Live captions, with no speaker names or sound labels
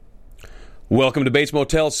Welcome to Bates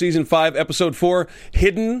Motel, Season 5, Episode 4,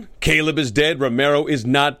 Hidden. Caleb is dead. Romero is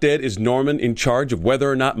not dead. Is Norman in charge of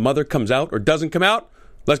whether or not Mother comes out or doesn't come out?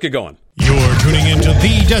 Let's get going. You're tuning into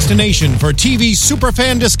the destination for TV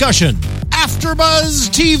superfan discussion, AFTERBUZZ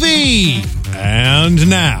TV. And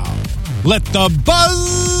now, let the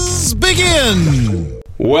buzz begin.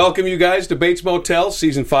 Welcome, you guys, to Bates Motel,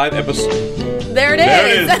 Season 5, Episode... There it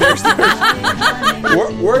is.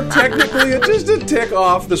 We're technically just a tick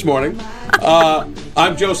off this morning.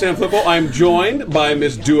 I'm Joe Sanfelippo. I'm joined by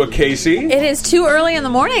Miss Du'a Kaissi. It is too early in the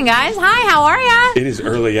morning, guys. Hi, how are ya? It is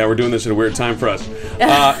early. Yeah, we're doing this at a weird time for us.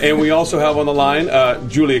 And we also have on the line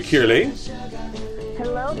Julia Cearley.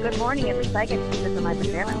 Hello, good morning. At least I get to see this in my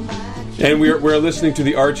pajamas. And we're listening to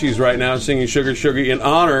the Archies right now singing Sugar Sugar in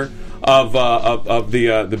honor of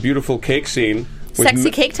the beautiful cake scene.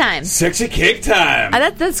 Sexy cake time. Sexy cake time.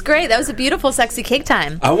 That's great. That was a beautiful sexy cake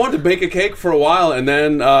time. I wanted to bake a cake for a while, and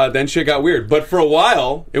then shit got weird. But for a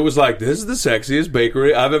while, it was like, this is the sexiest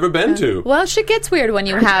bakery I've ever been to. Well, shit gets weird when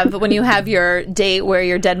you have your date wear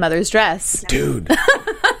your dead mother's dress. Dude.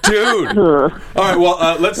 All right,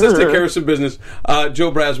 well, let's take care of some business.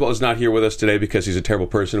 Joe Braswell is not here with us today because he's a terrible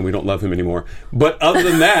person and we don't love him anymore. But other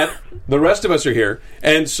than that, the rest of us are here.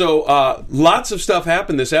 And so lots of stuff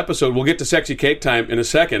happened this episode. We'll get to sexy cake time in a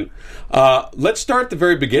second. Let's start at the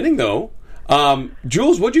very beginning, though.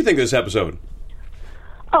 Jules, what do you think of this episode?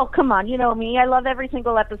 Oh, come on. You know me. I love every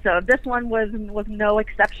single episode. This one was no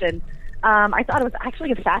exception. I thought it was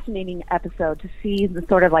actually a fascinating episode to see the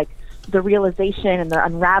sort of like the realization and the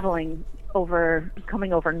unraveling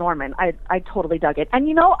coming over Norman. I totally dug it. And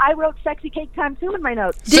you know, I wrote sexy cake time too in my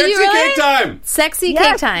notes. Did you really? Cake time! Sexy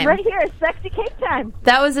cake time. Right here, sexy cake time.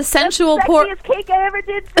 That was a sensual That's the sexiest cake I ever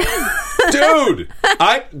did see. Dude!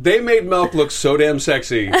 They made milk look so damn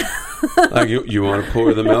sexy. Like, you want to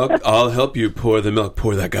pour the milk? I'll help you pour the milk.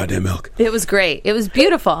 Pour that goddamn milk. It was great. It was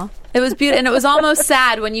beautiful. It was beautiful, and it was almost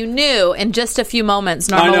sad when you knew in just a few moments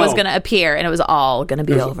Norma was going to appear, and it was all going to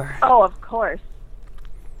be over. Oh, of course.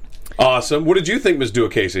 Awesome. What did you think, Ms. Du'a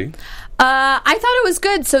Kaissi? I thought it was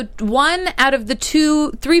good. So one out of the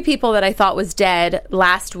three people that I thought was dead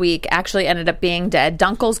last week actually ended up being dead.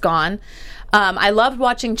 Dunkel's gone. I loved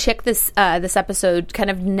watching Chick this episode kind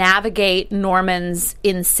of navigate Norman's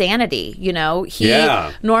insanity. You know,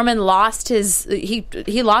 Norman lost his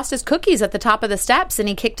he lost his cookies at the top of the steps, and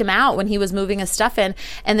he kicked him out when he was moving his stuff in.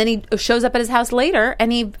 And then he shows up at his house later,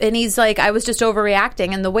 and he's like, I was just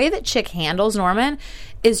overreacting. And the way that Chick handles Norman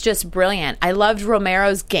is just brilliant. I loved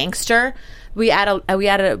Romero's gangster. We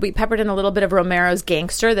peppered in a little bit of Romero's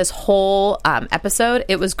gangster this whole episode.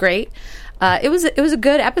 It was great. It was a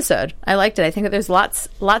good episode. I liked it. I think that there's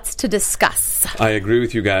lots to discuss. I agree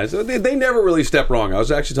with you guys. They never really step wrong. I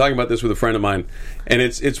was actually talking about this with a friend of mine, and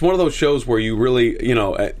it's one of those shows where you really, you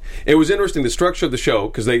know, it was interesting, the structure of the show,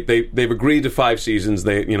 because they've agreed to 5 seasons.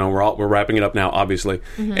 We're wrapping it up now, obviously,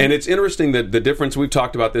 and it's interesting that the difference. We've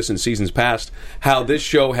talked about this in seasons past, how this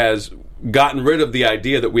show has gotten rid of the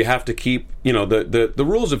idea that we have to keep, you know, the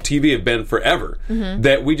rules of TV have been forever,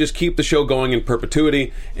 that we just keep the show going in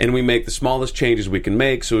perpetuity, and we make the smallest changes we can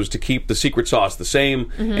make so as to keep the secret sauce the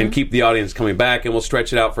same and keep the audience coming back, and we'll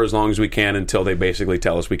stretch it out for as long as we can until they basically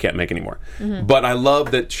tell us we can't make any more. But I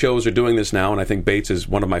love that shows are doing this now, and I think Bates is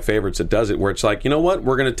one of my favorites that does it, where it's like, you know what,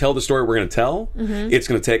 we're going to tell the story we're going to tell, it's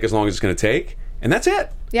going to take as long as it's going to take, and that's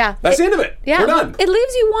it. Yeah, that's the end of it. Yeah, we're done. It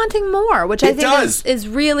leaves you wanting more, which I think is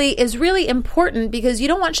really important, because you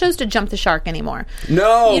don't want shows to jump the shark anymore.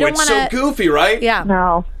 No, it's so goofy, right? Yeah,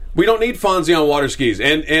 no. We don't need Fonzie on water skis,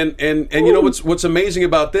 and you know what's amazing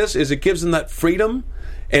about this is it gives them that freedom.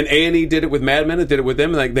 And A&E did it with Mad Men. It did it with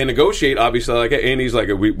them. Like, they negotiate, obviously. Like, A&E's like,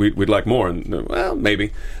 we'd like more. And, well,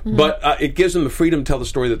 maybe. But it gives them the freedom to tell the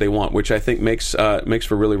story that they want, which I think makes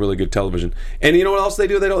for really, really good television. And you know what else they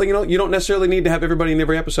do? They don't. You don't necessarily need to have everybody in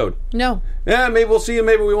every episode. No. Yeah, maybe we'll see you.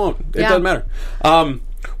 Maybe we won't. It doesn't matter. Well,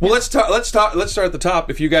 let's start at the top,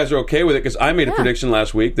 if you guys are okay with it, because I made a prediction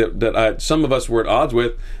last week that some of us were at odds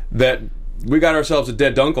with, that we got ourselves a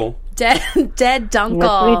dead Dunkel. Dead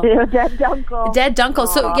Dunkel. Yes, we do. Dead Dunkel. Dead Dunkel.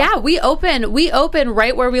 So yeah, we open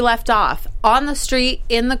right where we left off, on the street,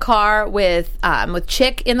 in the car with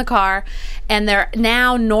Chick in the car, and they're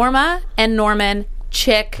now Norma and Norman,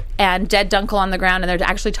 Chick, and dead Dunkel on the ground, and they're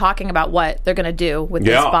actually talking about what they're going to do with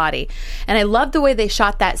this body. And I love the way they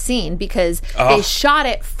shot that scene, because they shot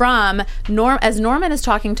it from as Norman is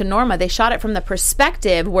talking to Norma, they shot it from the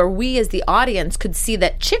perspective where we as the audience could see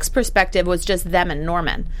that Chick's perspective was just them and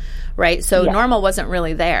Norman. Right? So Norma wasn't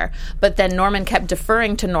really there. But then Norman kept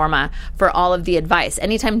deferring to Norma for all of the advice.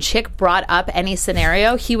 Anytime Chick brought up any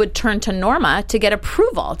scenario, he would turn to Norma to get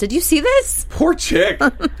approval. Did you see this? Poor Chick.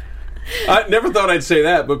 I never thought I'd say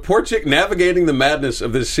that, but poor chick navigating the madness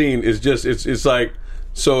of this scene is just it's like,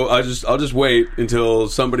 so I'll just wait until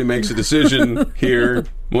somebody makes a decision here.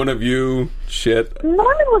 One of you, shit.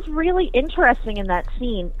 Norman was really interesting in that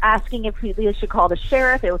scene, asking if they should call the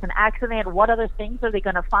sheriff. It was an accident. What other things are they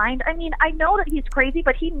going to find? I mean, I know that he's crazy,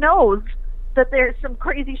 but he knows that there's some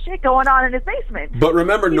crazy shit going on in his basement. But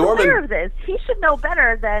remember, he's Norman... aware of this. He should know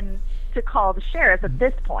better than to call the sheriff at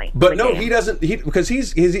this point. But no, he doesn't. Because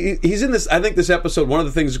he's in this. I think this episode. One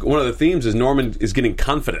of the themes is Norman is getting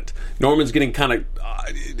confident. Norman's getting kind of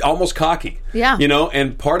almost cocky. Yeah.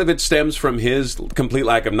 And part of it stems from his complete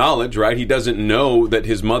lack of knowledge. Right. He doesn't know that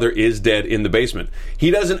his mother is dead in the basement.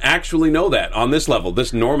 He doesn't actually know that on this level,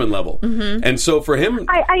 this Norman level. Mm-hmm. And so for him,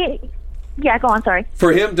 yeah, go on. Sorry.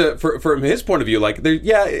 For him to, from his point of view, like,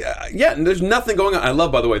 and there's nothing going on. I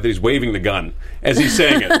love, by the way, that he's waving the gun as he's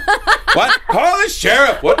saying it. What? Call the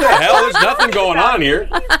sheriff! What the hell? There's nothing going on here.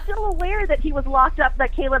 He's still aware that he was locked up,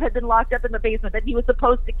 that Caleb had been locked up in the basement, that he was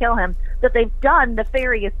supposed to kill him, that they've done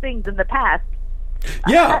nefarious things in the past.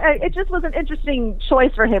 Yeah. It just was an interesting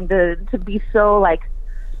choice for him to be so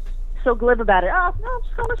glib about it. Oh no,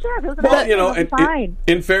 just call the sheriff. It was fine.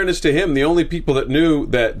 In fairness to him, the only people that knew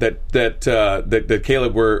that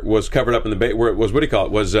Caleb was covered up in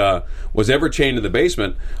the was ever chained in the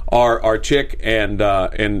basement are Chick and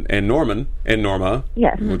Norman and Norma.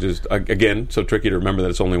 Yes, which is again so tricky to remember that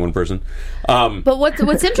it's only one person. But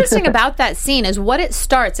what's interesting about that scene is what it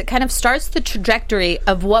starts. It kind of starts the trajectory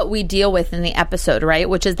of what we deal with in the episode, right?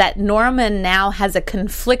 Which is that Norman now has a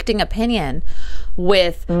conflicting opinion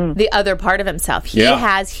with the other part of himself. He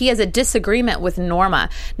has a disagreement with Norma.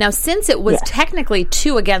 Now, since it was technically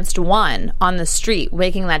 2 against 1 on the street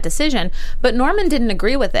making that decision, but Norman didn't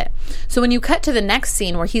agree with it. So when you cut to the next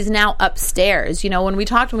scene where he's now upstairs, when we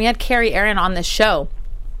had Kerry Ehrin on this show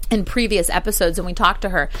in previous episodes, and we talked to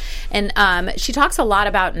her, and she talks a lot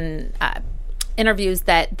about in interviews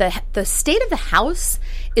that the state of the house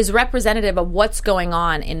is representative of what's going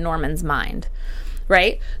on in Norman's mind.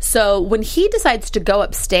 Right? So when he decides to go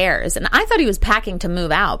upstairs, and I thought he was packing to move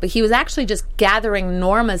out, but he was actually just gathering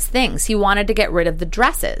Norma's things. He wanted to get rid of the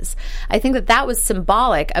dresses. I think that was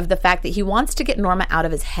symbolic of the fact that he wants to get Norma out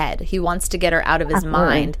of his head. He wants to get her out of his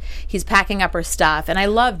mind. He's packing up her stuff. And I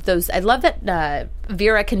love that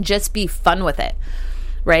Vera can just be fun with it.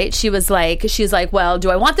 Right? She's like, well, do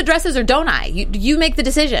I want the dresses or don't I? You make the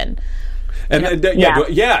decision. And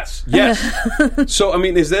yes. So I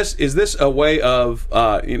mean, is this a way of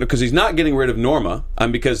because he's not getting rid of Norma,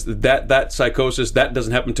 because that psychosis that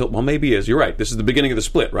doesn't happen until maybe is. You're right. This is the beginning of the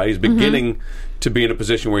split, right? He's beginning to be in a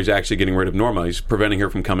position where he's actually getting rid of Norma. He's preventing her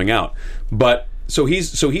from coming out, but. So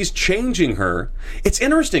he's changing her. It's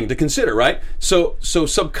interesting to consider, right? So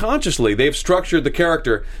subconsciously they've structured the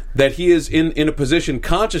character that he is in a position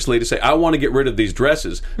consciously to say, I want to get rid of these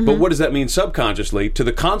dresses. Mm-hmm. But what does that mean subconsciously to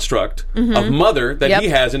the construct of mother that he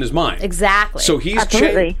has in his mind? Exactly. So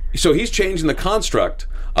he's changing the construct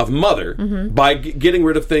of mother by getting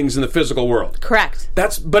rid of things in the physical world. Correct.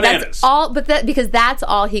 That's bananas. Because that's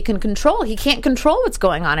all he can control. He can't control what's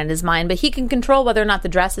going on in his mind, but he can control whether or not the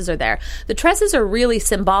dresses are there. The dresses are really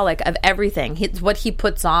symbolic of everything. It's what he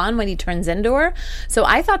puts on when he turns into her. So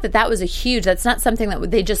I thought that was that's not something that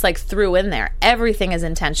they just threw in there. Everything is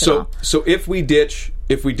intentional. So if we ditch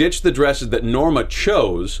the dresses that Norma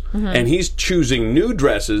chose, and he's choosing new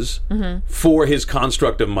dresses for his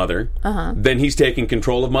construct of mother, then he's taking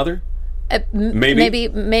control of mother? Maybe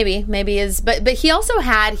is. But he also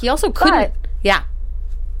couldn't. Yeah.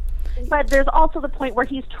 But there's also the point where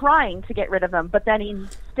he's trying to get rid of them, but then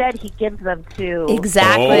instead he gives them to...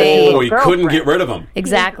 Exactly. Oh, he couldn't get rid of them.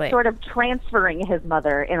 Exactly. He's sort of transferring his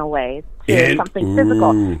mother, in a way, to something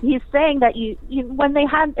physical. He's saying that when they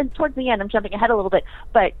had... And towards the end, I'm jumping ahead a little bit,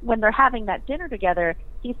 but when they're having that dinner together,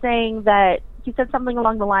 he's saying that... He said something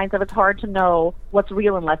along the lines of, it's hard to know what's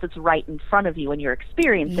real unless it's right in front of you and you're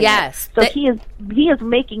experiencing it. So he is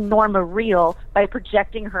making Norma real by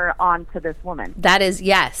projecting her onto this woman. That is,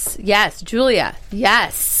 yes, Julia,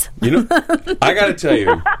 yes. I got to tell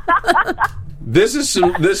you, this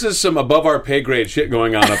is some above our pay grade shit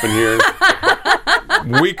going on up in here.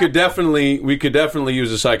 We could definitely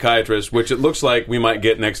use a psychiatrist, which it looks like we might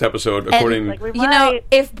get next episode. According,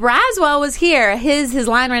 if Braswell was here, his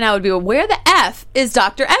line right now would be, "Where the F is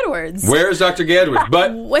Dr. Edwards? Where is Dr. Edwards?"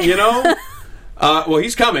 But Well,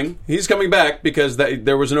 he's coming. He's coming back because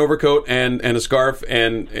there was an overcoat and a scarf,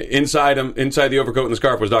 and inside the overcoat and the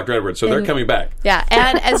scarf was Dr. Edwards. So they're coming back. Yeah,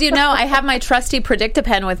 and as you know, I have my trusty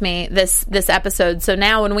Predict-A-Pen with me this episode. So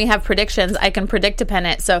now when we have predictions, I can Predict-A-Pen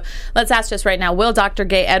it. So let's ask just right now, will Dr.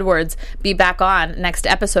 Gay Edwards be back on next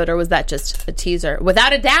episode, or was that just a teaser?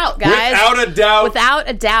 Without a doubt, guys. Without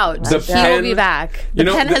a doubt. He will be back. The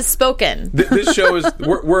pen has spoken. This show is,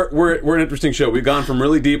 we're an interesting show. We've gone from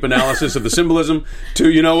really deep analysis of the symbolism to,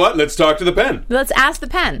 you know what, let's talk to the pen. Let's ask the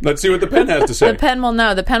pen. Let's see what the pen has to say. The pen will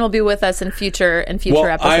know. The pen will be with us in future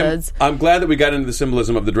episodes. I'm glad that we got into the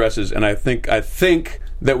symbolism of the dresses, and I think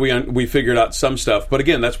that we figured out some stuff. But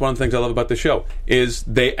again, that's one of the things I love about the show, is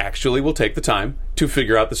they actually will take the time to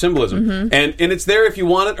figure out the symbolism. Mm-hmm. And it's there if you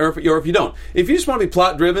want it or if you don't. If you just want to be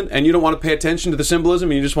plot driven and you don't want to pay attention to the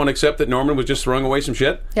symbolism and you just want to accept that Norman was just throwing away some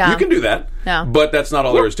shit, you can do that. Yeah. But that's not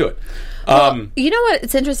all there is to it. Well, you know what?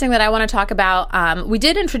 It's interesting that I want to talk about. We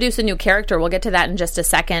did introduce a new character. We'll get to that in just a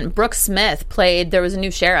second. Brooke Smith there was a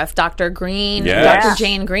new sheriff, Dr. Green, Dr.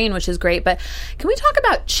 Jane Green, which is great. But can we talk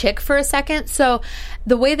about Chick for a second? So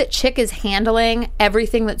the way that Chick is handling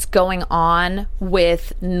everything that's going on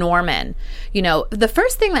with Norman. You know, the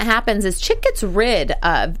first thing that happens is Chick gets rid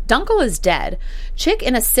of, Dunkel is dead. Chick,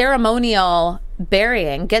 in a ceremonial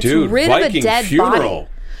burying, gets rid of a dead body.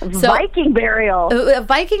 Viking burial. A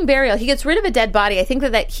Viking burial. He gets rid of a dead body. I think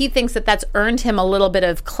that he thinks that that's earned him a little bit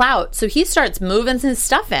of clout. So he starts moving his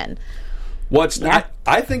stuff in. Well,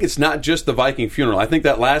 I think it's not just the Viking funeral. I think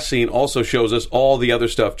that last scene also shows us all the other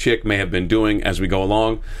stuff Chick may have been doing as we go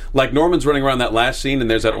along. Like Norman's running around that last scene, and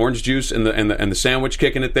there's that orange juice and the sandwich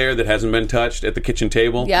kicking it there that hasn't been touched at the kitchen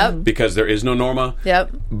table. Yep. Because there is no Norma.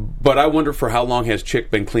 Yep. But I wonder for how long has Chick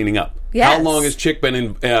been cleaning up? Yes. How long has Chick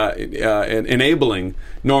been enabling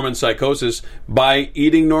Norman's psychosis by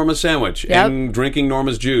eating Norma's sandwich and drinking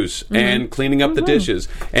Norma's juice and cleaning up the dishes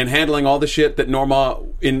and handling all the shit that Norma,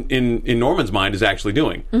 in Norman's mind, is actually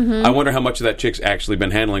doing? I wonder how much of that Chick's actually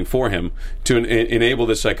been handling for him to enable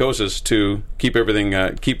this psychosis to keep everything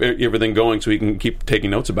going so he can keep taking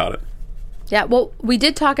notes about it. Yeah, well, we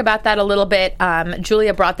did talk about that a little bit.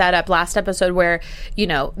 Julia brought that up last episode where, you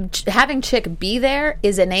know, having Chick be there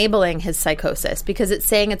is enabling his psychosis because it's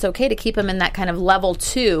saying it's okay to keep him in that kind of level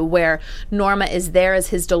 2 where Norma is there as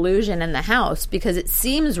his delusion in the house because it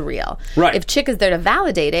seems real. Right. If Chick is there to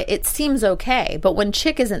validate it, it seems okay. But when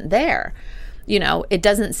Chick isn't there, you know, it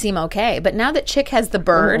doesn't seem okay. But now that Chick has the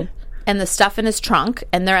bird... and the stuff in his trunk,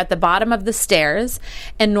 and they're at the bottom of the stairs,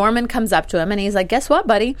 and Norman comes up to him, and he's like, guess what,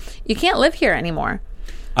 buddy? You can't live here anymore.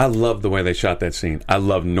 I love the way they shot that scene. I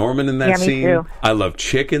love Norman in that scene. Me too. I love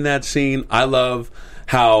Chick in that scene. I love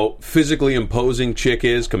how physically imposing Chick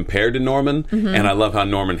is compared to Norman, and I love how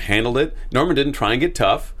Norman handled it. Norman didn't try and get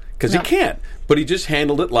tough, because he can't. But he just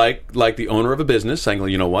handled it like the owner of a business, saying, well,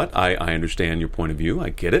 you know what? I understand your point of view. I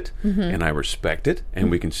get it, and I respect it, and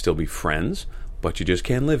we can still be friends. But you just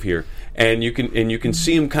can't live here, and you can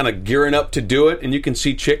see him kind of gearing up to do it, and you can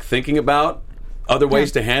see Chick thinking about other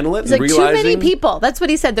ways to handle it. It's and like realizing, too many people. That's what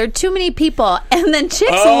he said. There are too many people, and then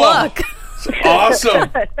Chick's look. Awesome.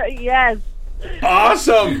 Yes.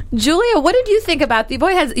 Awesome. Julia, what did you think about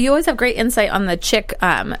you always have great insight on the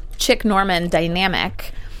Chick Norman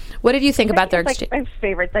dynamic. What did you think about their exchange? Like my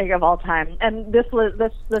favorite thing of all time, and this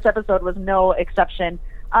episode was no exception.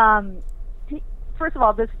 First of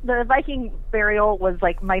all, the Viking burial was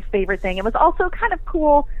like my favorite thing. It was also kind of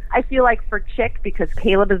cool, I feel like, for Chick because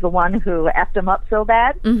Caleb is the one who effed him up so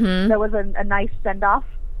bad. There was a nice send off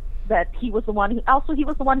that he was the one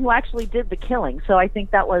who actually did the killing. So I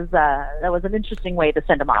think that was an interesting way to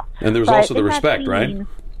send him off. And there was also the respect, right?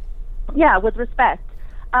 Yeah, with respect.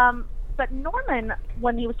 But Norman,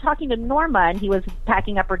 when he was talking to Norma and he was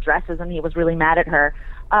packing up her dresses and he was really mad at her,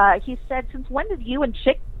 he said, "Since when did you and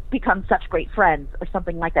Chick become such great friends?" or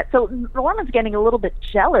something like that. So Norman's getting a little bit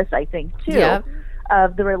jealous, I think, too,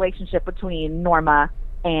 of the relationship between Norma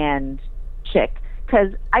and Chick,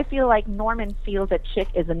 because I feel like Norman feels that Chick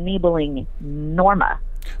is enabling Norma.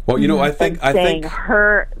 Well, you know, I think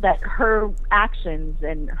her actions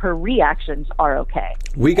and her reactions are okay.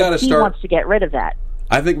 We got to start. He wants to get rid of that.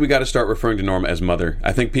 I think we got to start referring to Norma as mother.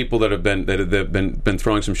 I think people that have been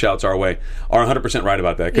throwing some shouts our way are 100% right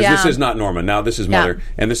about that because this is not Norma. Now this is mother,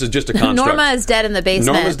 and this is just a construct. Norma is dead in the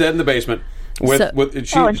basement. Norma's dead in the basement.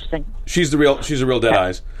 Interesting. She's the real dead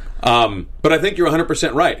eyes. But I think you're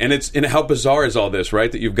 100% right, and how bizarre is all this,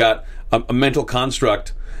 right? That you've got a mental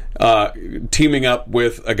construct teaming up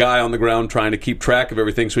with a guy on the ground trying to keep track of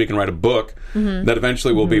everything so he can write a book that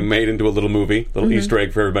eventually will be made into a little movie, little Easter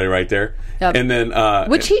egg for everybody right there. Yep. And then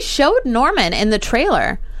which he showed Norman in the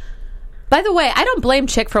trailer. By the way, I don't blame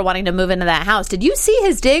Chick for wanting to move into that house. Did you see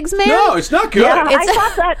his digs, man? No, it's not good. Yeah, I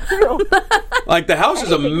thought that too. Like, the house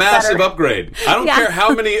is a massive upgrade. I don't care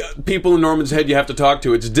how many people in Norman's head you have to talk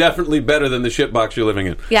to. It's definitely better than the shitbox you're living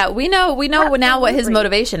in. Yeah, we know now what his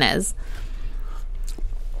motivation is.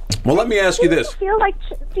 Well, let me ask you this. Do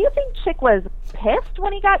you think Chick was pissed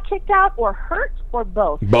when he got kicked out, or hurt, or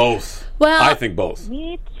both? Both. Well, I think both.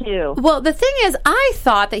 Me too. Well, the thing is, I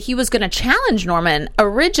thought that he was going to challenge Norman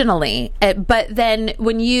originally, but then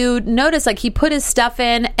when you notice, like, he put his stuff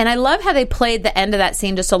in, and I love how they played the end of that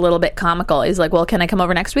scene just a little bit comical. He's like, well, can I come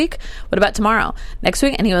over next week? What about tomorrow? Next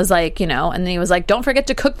week? And he was like, and then he was like, don't forget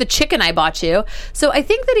to cook the chicken I bought you. So I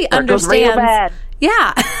think that he understands. Real bad.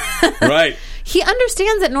 Yeah. Right. He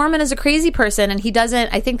understands that Norman is a crazy person, and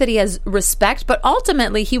I think that he has respect, but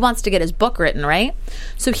ultimately he wants to get his book written, right?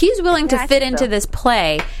 So he's willing to fit into this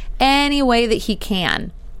play any way that he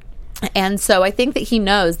can. And so I think that he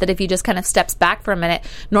knows that if he just kind of steps back for a minute,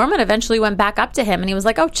 Norman eventually went back up to him and he was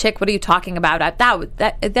like, "Oh, Chick, what are you talking about?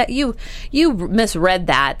 That you misread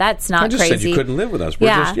that. That's not crazy. I just said you couldn't live with us.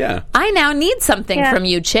 I now need something from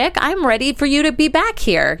you, Chick. I'm ready for you to be back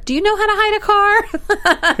here. Do you know how to hide a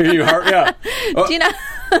car? Do you know?"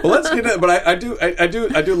 Well, let's get into it. But I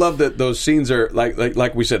do love that those scenes are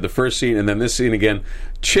like we said, the first scene and then this scene again.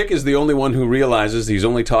 Chick is the only one who realizes he's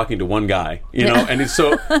only talking to one guy, and it's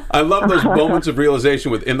so. I love those moments of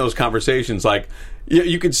realization within those conversations. Like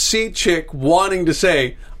you could see Chick wanting to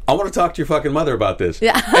say, "I want to talk to your fucking mother about this,"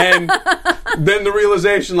 and then the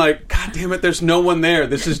realization, like, God damn it, there's no one there.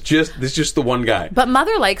 This is just the one guy. But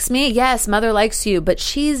Mother likes me. Yes, Mother likes you, but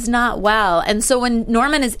she's not well. And so when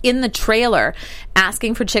Norman is in the trailer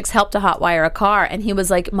asking for Chick's help to hotwire a car, and he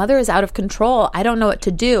was like, "Mother is out of control. I don't know what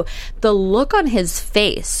to do." The look on his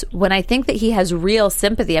face when I think that he has real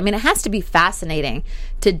sympathy. I mean, it has to be fascinating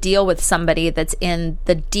to deal with somebody that's in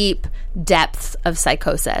the deep depths of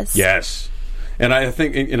psychosis. Yes. And I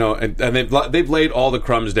think, and they've laid all the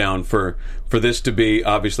crumbs down for this to be,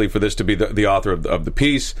 obviously, for this to be the author of the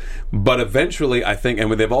piece. But eventually, I think,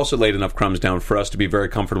 and they've also laid enough crumbs down for us to be very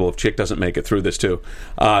comfortable if Chick doesn't make it through this too.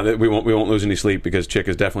 That we won't lose any sleep because Chick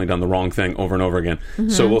has definitely done the wrong thing over and over again. Mm-hmm.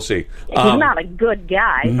 So we'll see. He's not a good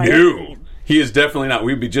guy. No. He is definitely not.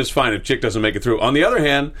 We'd be just fine if Chick doesn't make it through. On the other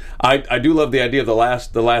hand, I do love the idea of the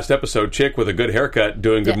last episode, Chick with a good haircut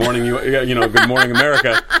doing Good Morning, Good Morning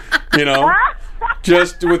America,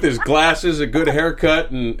 just with his glasses, a good haircut,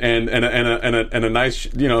 and a nice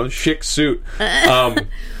chic suit.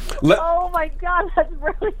 Oh my God, that's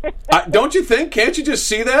brilliant! Don't you think? Can't you just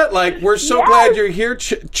see that? Like, we're so glad you're here,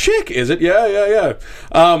 Chick. Is it? Yeah.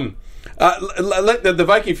 The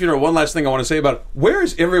Viking funeral. One last thing I want to say about it. Where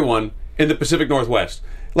is everyone in the Pacific Northwest?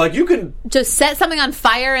 Like, you can just set something on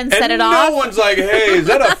fire and set it off. No one's like, "Hey, is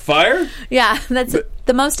that a fire?" Yeah, that's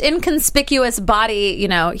the most inconspicuous body.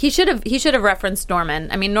 He should have referenced Norman.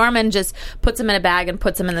 I mean, Norman just puts him in a bag and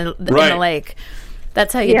puts him in the lake.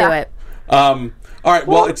 That's how you do it. All right.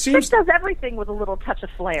 Well, it seems Chick does everything with a little touch of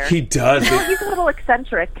flair. He does. He's a little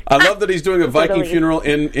eccentric. I love that he's doing a Viking funeral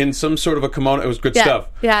in some sort of a kimono. It was good stuff.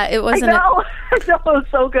 Yeah, it wasn't. I know. It was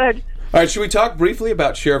so good. All right, should we talk briefly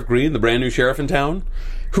about Sheriff Green, the brand new sheriff in town,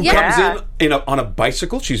 who comes in on a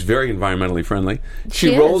bicycle? She's very environmentally friendly.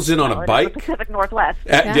 She rolls in on a bike. In the Pacific Northwest.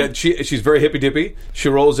 She's very hippy dippy. She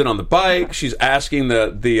rolls in on the bike. She's asking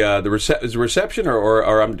the reception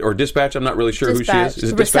or dispatch. I'm not really sure who she is.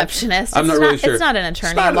 Is it receptionist? I'm not really sure. It's not an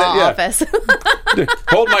attorney law office.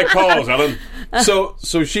 Hold my calls, Ellen. So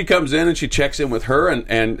she comes in and she checks in with her,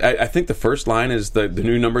 and I think the first line is the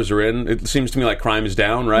new numbers are in. It seems to me like crime is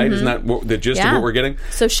down, right? Mm-hmm. Isn't that the gist of what we're getting?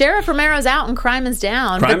 So Sheriff Romero's out and crime is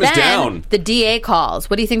down. Crime is down. The DA calls.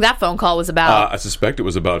 What do you think that phone call was about? I suspect it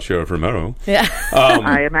was about Sheriff Romero. Yeah.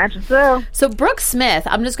 I imagine so. So Brooke Smith,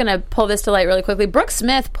 I'm just going to pull this to light really quickly. Brooke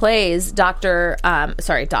Smith plays Doctor.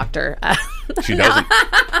 She doesn't.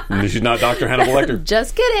 She's not Dr. Hannibal Lecter.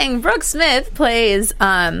 Just kidding. Brooke Smith plays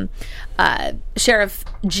Sheriff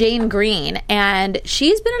Jane Green, and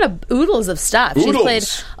she's been in oodles of stuff. She's played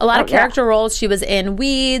a lot of character roles. She was in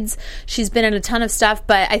Weeds. She's been in a ton of stuff,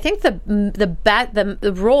 but I think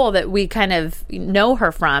the role that we kind of know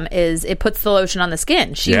her from is It Puts the Lotion on the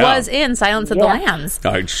Skin. She was in Silence of the Lambs.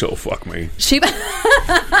 I'd so fuck me.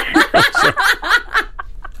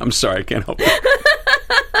 I'm sorry, I can't help it.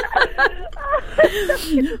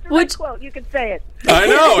 Which quote? You can say it. I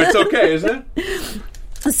know, it's okay, isn't it?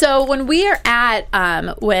 So when we are at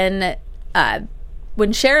when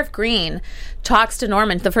Sheriff Green talks to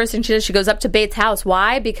Norman, the first thing she does, she goes up to Bates' house.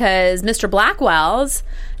 Why? Because Mr. Blackwell's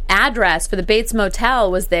address for the Bates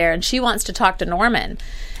Motel was there, and she wants to talk to Norman.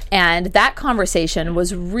 And that conversation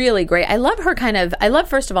was really great. I love her I love,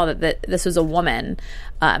 first of all, that this was a woman.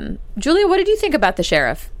 Julia, what did you think about the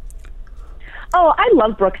sheriff? Oh, I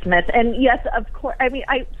love Brooke Smith. And yes, of course, I mean,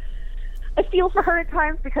 I feel for her at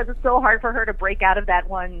times because it's so hard for her to break out of that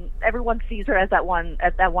one. Everyone sees her as that one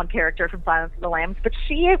character from Silence of the Lambs, but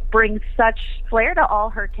she brings such flair to all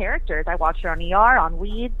her characters. I watched her on ER, on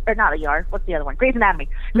Weeds, or not ER. What's the other one? Grey's Anatomy.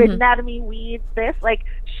 Grey's Anatomy, Weeds.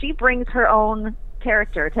 She brings her own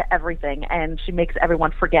character to everything, and she makes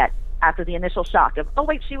everyone forget after the initial shock of, oh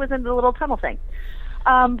wait, she was in the little tunnel thing.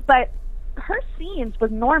 But her scenes with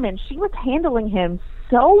Norman, she was handling him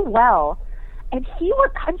so well. And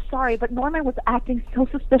I'm sorry, but Norman was acting so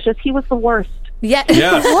suspicious. He was the worst. Yeah.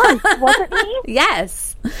 Yes. The worst, wasn't he?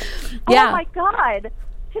 Yes. Yeah. Oh my God.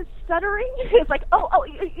 His stuttering is like,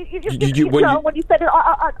 you know, when you said it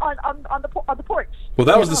on the porch. Well,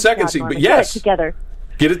 that was the second scene, but yes.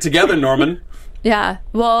 Get it together, Norman. Yeah.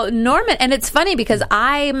 Well, Norman, and it's funny because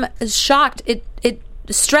I'm shocked.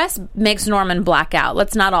 Stress makes Norman black out.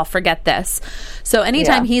 Let's not all forget this. So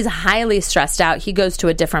anytime he's highly stressed out, he goes to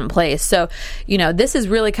a different place. So, you know, this is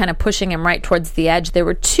really kind of pushing him right towards the edge. There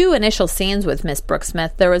were two initial scenes with Miss Brooke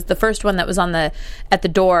Smith. There was the first one that was at the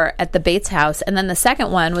door at the Bates house, and then the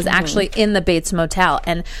second one was actually in the Bates Motel.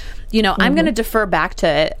 And, you know, I'm going to defer back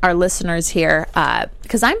to our listeners here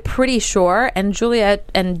because I'm pretty sure, and Julia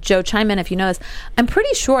and Joe chime in if you know this, I'm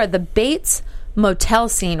pretty sure the Bates Motel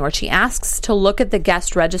scene where she asks to look at the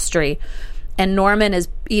guest registry and Norman is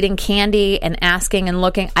eating candy and asking and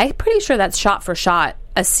looking, I'm pretty sure that's shot for shot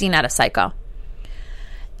a scene out of Psycho.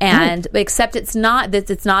 And except it's not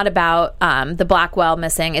about the Blackwell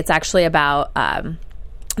missing. It's actually about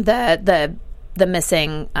the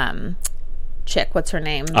missing chick. What's her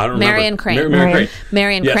name? I don't Marion remember. Crane.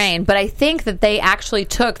 Marion Yes. Crane. But I think that they actually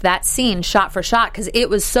took that scene shot for shot because it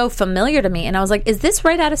was so familiar to me, and I was like, "Is this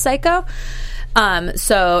right out of Psycho?"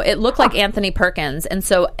 So it looked like Anthony Perkins, and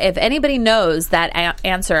so if anybody knows that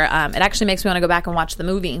answer, it actually makes me want to go back and watch the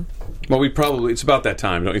movie. Well, it's about that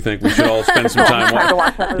time, don't you think? We should all spend some time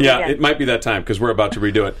watching. Yeah, it might be that time because we're about to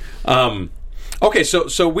redo it. Okay,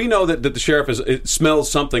 so we know that the sheriff it smells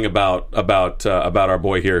something about our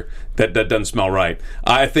boy here that doesn't smell right.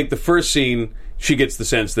 I think the first scene, she gets the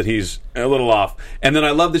sense that he's a little off, and then I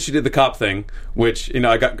love that she did the cop thing, which, you know,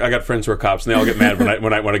 I got friends who are cops, and they all get mad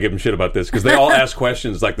when I give them shit about this because they all ask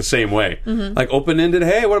questions like the same way, like open ended.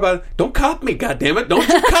 Hey, what about? Don't cop me, goddammit! Don't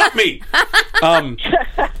you cop me!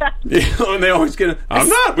 You know, and they always get. I'm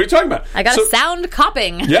not. What are you talking about? I got a sound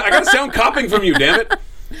copping. Yeah, I got a sound copping from you, damn it.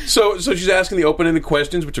 So she's asking the open-ended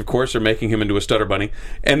questions, which of course are making him into a stutter bunny,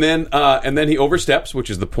 and then he oversteps, which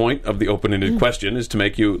is the point of the open-ended question, is to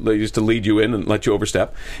make you, is to lead you in and let you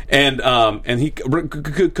overstep, and he covered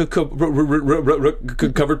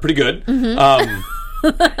pretty good.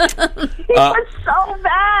 He was so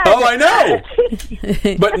bad. Oh, I know.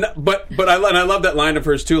 but I love that line of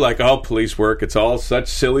hers too. Like, oh, police work, it's all such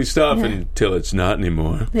silly stuff until it's not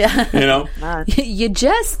anymore. Yeah, you know. You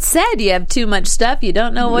just said you have too much stuff. You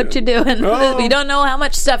don't know what you're doing. Oh. You don't know how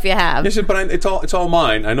much stuff you have. Yes, but it's all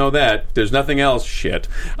mine. I know that. There's nothing else. Shit.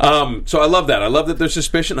 So I love that. I love that there's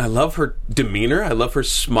suspicion. I love her demeanor. I love her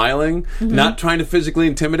smiling, not trying to physically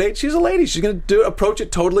intimidate. She's a lady. She's going to approach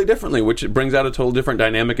it totally differently, which brings out a total different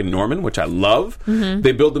dynamic in Norman, which I love.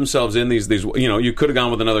 They build themselves in these. You know, you could have gone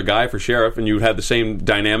with another guy for sheriff, and you had the same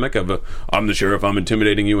dynamic of I'm the sheriff, I'm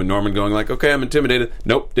intimidating you, and Norman going like, okay, I'm intimidated.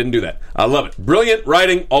 Nope, didn't do that. I love it. Brilliant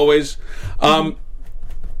writing, always.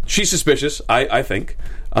 She's suspicious, I think.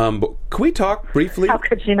 But can we talk briefly? How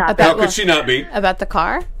could she not? How could she not be? About the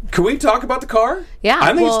car? Can we talk about the car? Yeah,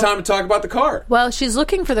 I think it's time to talk about the car. Well, she's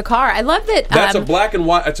looking for the car. I love that. That's a black and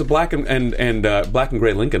white. It's a black and black and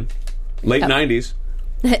gray Lincoln, late 90s.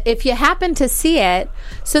 If you happen to see it,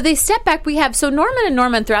 so they step back. Norman and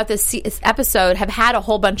Norman throughout this episode have had a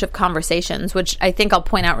whole bunch of conversations, which I think I'll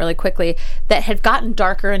point out really quickly, that have gotten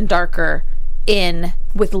darker and darker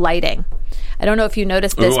with lighting. I don't know if you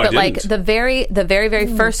noticed this, but like the very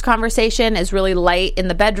first conversation is really light in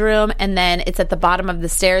the bedroom, and then it's at the bottom of the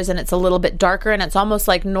stairs and it's a little bit darker, and it's almost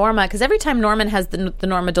like Norma, because every time Norman has the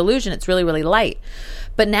Norma delusion, it's really, really light.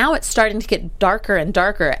 But now it's starting to get darker and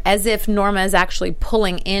darker, as if Norma is actually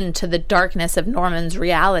pulling into the darkness of Norman's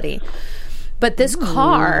reality. But this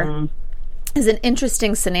car is an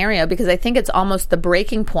interesting scenario because I think it's almost the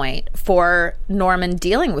breaking point for Norman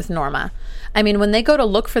dealing with Norma. I mean, when they go to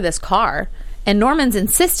look for this car, and Norman's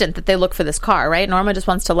insistent that they look for this car, right? Norma just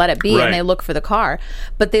wants to let it be, and they look for the car.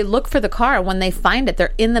 But they look for the car, and when they find it,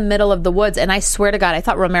 they're in the middle of the woods. And I swear to God, I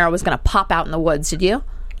thought Romero was going to pop out in the woods. Did you?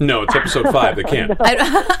 No, it's episode 5. They can't.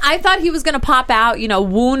 I thought he was going to pop out,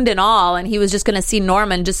 wound and all, and he was just going to see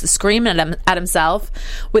Norman just screaming at himself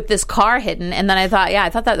with this car hidden. And then I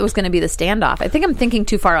thought that was going to be the standoff. I think I'm thinking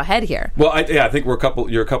too far ahead here. Well, I think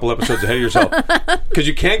you're a couple episodes ahead of yourself because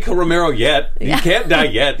you can't kill Romero yet. He can't die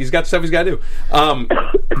yet. He's got stuff he's got to do.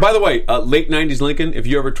 By the way, late '90s Lincoln. If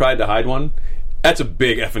you ever tried to hide one. That's a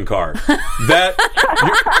big effing car.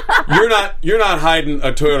 You're not hiding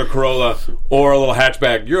a Toyota Corolla or a little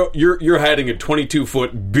hatchback. You're hiding a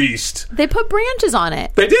 22-foot beast. They put branches on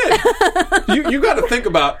it. They did. You got to think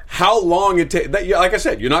about how long it takes. Like I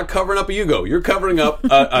said, you're not covering up a Yugo. You're covering up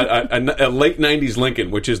a late '90s Lincoln,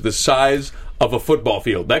 which is the size of a football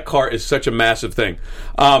field. That car is such a massive thing.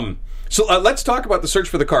 So let's talk about the search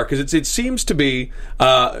for the car, because it seems to be,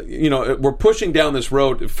 we're pushing down this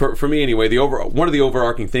road, for me anyway, one of the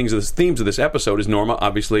overarching themes of this episode is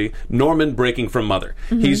Norman breaking from Mother.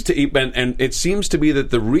 Mm-hmm. And it seems to be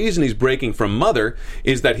that the reason he's breaking from Mother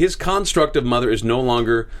is that his construct of Mother is no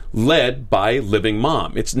longer led by living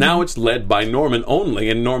Mom. It's led by Norman only,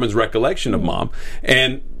 and Norman's recollection of Mom.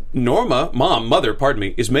 And Mother,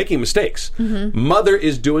 is making mistakes. Mm-hmm. Mother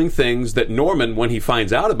is doing things that Norman, when he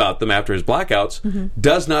finds out about them after his blackouts,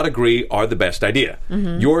 does not agree are the best idea.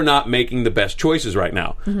 Mm-hmm. You're not making the best choices right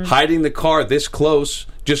now. Mm-hmm. Hiding the car this close,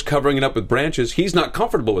 just covering it up with branches, he's not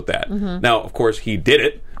comfortable with that. Mm-hmm. Now, of course, he did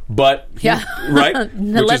it. But, right?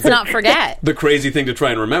 Let's not forget. The crazy thing to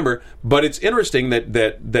try and remember. But it's interesting that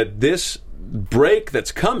this break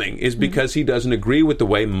that's coming is because he doesn't agree with the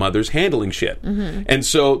way Mother's handling shit. Mm-hmm. And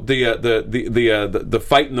so the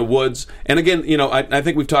fight in the woods, and again, I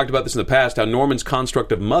think we've talked about this in the past, how Norman's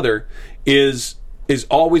construct of Mother is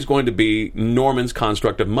always going to be Norman's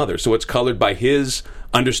construct of Mother. So it's colored by his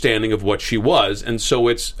understanding of what she was, and so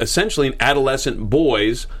it's essentially an adolescent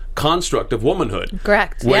boy's construct of womanhood.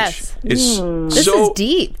 Correct. Which this is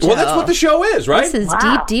deep, Joe. Well, that's what the show is, right? This is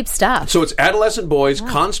deep stuff. So it's adolescent boys'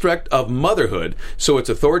 construct of motherhood. So it's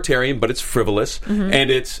authoritarian, but it's frivolous,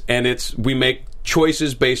 and it's we make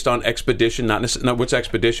choices based on expedition, not what's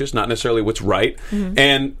expeditious, not necessarily what's right.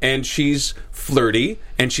 Mm-hmm. And she's flirty,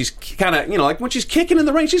 and she's kind of, like when she's kicking in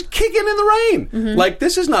the rain, she's kicking in the rain. Mm-hmm. Like,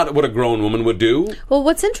 this is not what a grown woman would do. Well,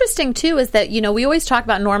 what's interesting, too, is that, we always talk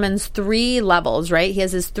about Norman's 3 levels, right? He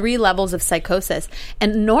has his 3 levels of psychosis.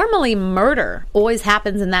 And normally murder always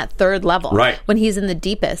happens in that 3rd level. Right. When he's in the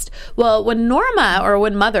deepest. Well, when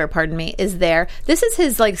when Mother, is there, this is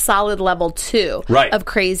his, solid level 2 of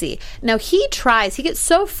crazy. Now, he gets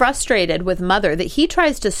so frustrated with Mother that he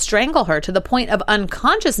tries to strangle her to the point of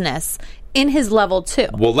unconsciousness in his level 2.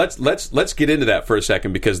 Well, let's get into that for a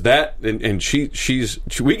second, because that and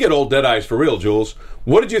we get old dead eyes for real, Jules.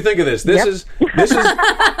 What did you think of this? This is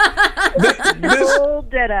old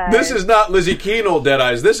dead eyes. This is not Lizzie Keane old dead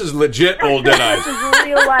eyes. This is legit old dead eyes. This is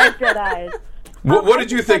real life dead eyes. What did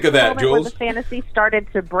you think of that, Jules? Where the fantasy started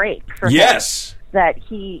to break for him. Yes. That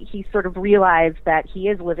he sort of realized that he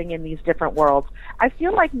is living in these different worlds. I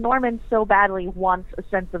feel like Norman so badly wants a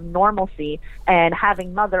sense of normalcy, and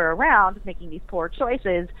having Mother around making these poor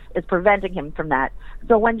choices is preventing him from that.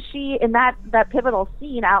 So when she, in that pivotal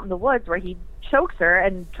scene out in the woods where he chokes her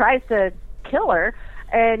and tries to kill her,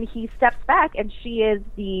 and he steps back, and she is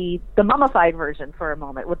the mummified version for a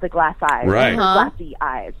moment with the glass eyes, right. Glassy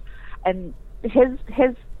eyes, and his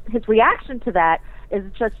reaction to that is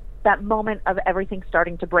just that moment of everything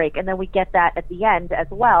starting to break. And then we get that at the end as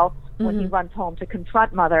well, when he runs home to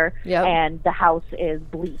confront Mother, and the house is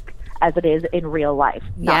bleak as it is in real life,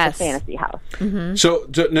 not the fantasy house. Mm-hmm. So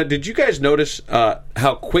now, did you guys notice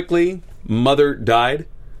how quickly Mother died?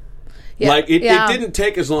 Yeah. Like, it didn't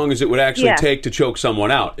take as long as it would actually take to choke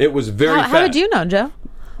someone out. It was very fast. How did you know, Joe?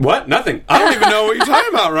 What? Nothing. I don't even know what you're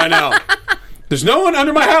talking about right now. There's no one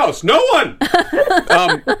under my house. No one!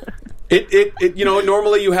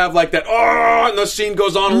 Normally you have like that, and the scene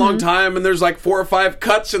goes on a long time, and there's like 4 or 5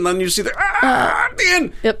 cuts, and then you see the, at the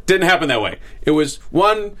end. Yep. Didn't happen that way. It was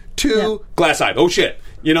 1, 2, glass-eyed. Oh, shit.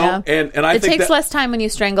 And I think it takes less time when you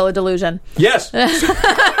strangle a delusion. Yes.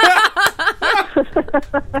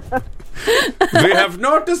 We have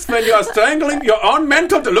noticed when you are strangling your own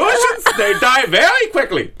mental delusions, they die very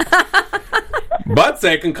quickly. But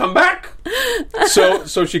they can come back.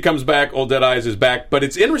 So she comes back, Old Dead Eyes is back. But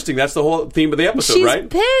it's interesting, that's the whole theme of the episode, right? She's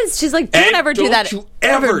pissed. She's like, don't ever do that. Don't you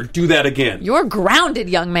ever do that again. You're grounded,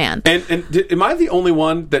 young man. And am I the only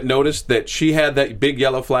one that noticed that she had that big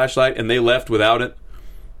yellow flashlight and they left without it?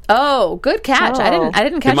 Oh, good catch. I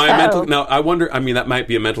didn't catch that. Now, I wonder, I mean, that might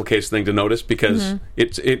be a mental case thing to notice, because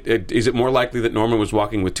is it more likely that Norma was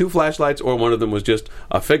walking with 2 flashlights, or one of them was just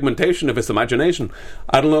a figmentation of his imagination?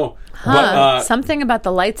 I don't know. But, something about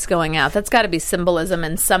the lights going out. That's got to be symbolism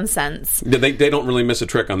in some sense. They don't really miss a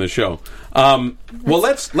trick on this show. Well,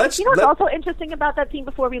 let's... You know what's also interesting about that scene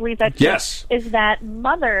before we leave that scene? Yes. Is that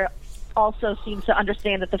Mother also seems to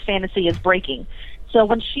understand that the fantasy is breaking. So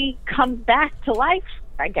when she comes back to life,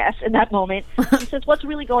 I guess, in that moment, she says, what's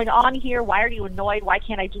really going on here? Why are you annoyed? Why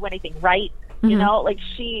can't I do anything right? You know, like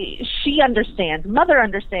she understands. Mother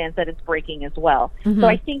understands that it's breaking as well. So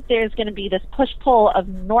I think there's going to be this push-pull of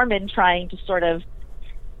Norman trying to sort of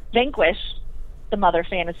vanquish the Mother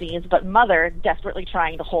fantasies, but Mother desperately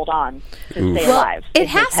trying to hold on to stay alive in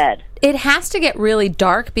his head. It has to get really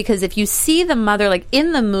dark, because if you see the Mother, like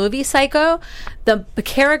in the movie Psycho, the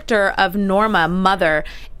character of Norma, Mother,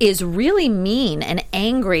 is really mean and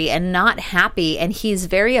angry and not happy, and he's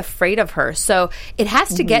very afraid of her. So it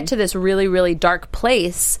has to get to this really, really dark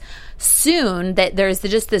place soon, that there's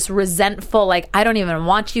just this resentful, like, I don't even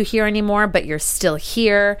want you here anymore, but you're still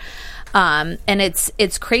here. And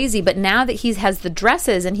it's crazy, but now that he has the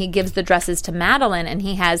dresses, and he gives the dresses to Madeline, and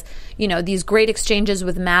he has, you know, these great exchanges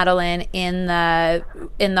with Madeline in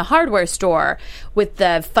the hardware store with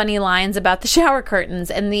the funny lines about the shower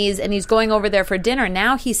curtains, and he's going over there for dinner.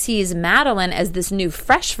 Now he sees Madeline as this new,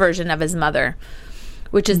 fresh version of his mother,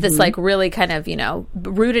 which is this, like, really kind of, you know,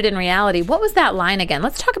 rooted in reality. What was that line again?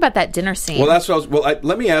 Let's talk about that dinner scene. Well, that's what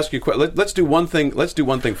let me ask you a question. Let's do one thing. Let's do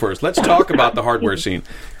one thing first. Let's talk about the hardware scene,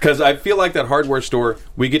 because I feel like that hardware store,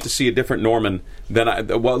 we get to see a different Norman than at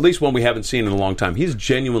least one we haven't seen in a long time. He's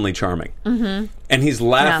genuinely charming, and he's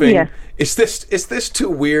laughing. Yeah. Is this too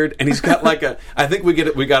weird? And he's got like I think we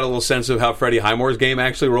got a little sense of how Freddie Highmore's game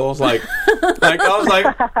actually rolls. Like I was like,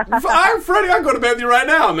 I'm Freddie, I'll go to bed with you right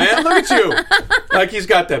now, man. Look at you. Like, he's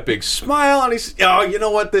got that big smile, and he's, oh, you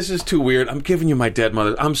know what? This is too weird. I'm giving you my dead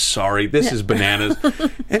mother. I'm sorry. This is bananas.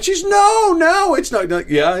 And she's, no, it's not.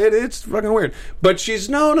 Yeah, it's fucking weird. But she's,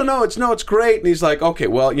 no, it's great. And he's like, okay,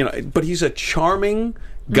 well, you know, but he's a charming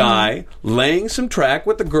guy laying some track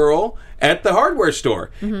with the girl at the hardware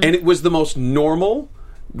store. And it was the most normal,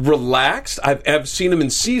 relaxed. I've seen him in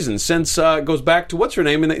seasons since it goes back to what's her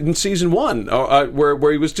name in season 1,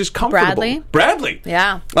 where he was just comfortable. Bradley.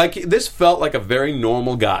 Yeah. Like, this felt like a very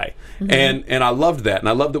normal guy, and I loved that, and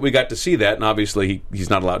I loved that we got to see that. And obviously he's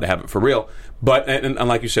not allowed to have it for real. But and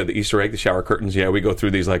like you said, the Easter egg, the shower curtains. Yeah, we go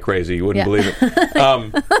through these like crazy. You wouldn't believe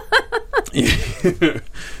it.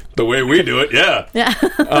 The way we do it, yeah.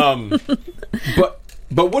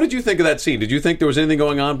 But what did you think of that scene? Did you think there was anything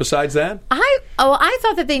going on besides that? I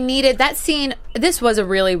thought that they needed that scene. This was a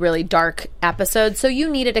really, really dark episode, so you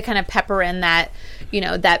needed to kind of pepper in that, you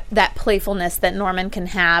know, that playfulness that Norman can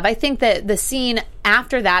have. I think that the scene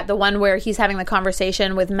after that, the one where he's having the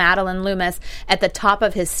conversation with Madeline Loomis at the top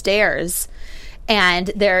of his stairs,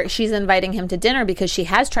 and she's inviting him to dinner because she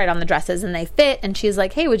has tried on the dresses and they fit, and she's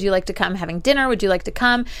like, hey, would you like to come having dinner? Would you like to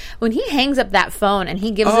come? When he hangs up that phone and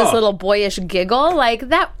he gives this little boyish giggle, like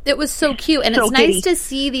that, it was so cute. And so it's nice to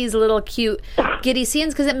see these little cute giddy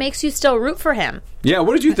scenes, because it makes you still root for him. Yeah,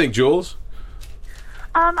 what did you think, Jules?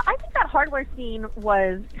 I think that hardware scene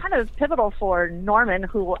was kind of pivotal for Norman,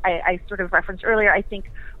 who I sort of referenced earlier. I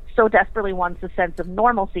think so desperately wants a sense of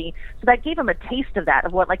normalcy. So that gave him a taste of that,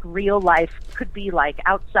 of what like real life could be like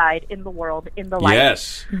outside in the world, in the light.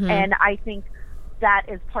 Yes. And I think that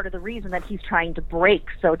is part of the reason that he's trying to break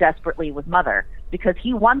so desperately with Mother, because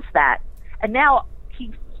he wants that. And now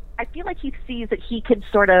I feel like he sees that he can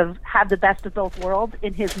sort of have the best of both worlds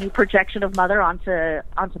in his new projection of Mother onto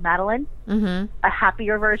Madeline. A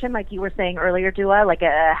happier version, like you were saying earlier, Du'a, like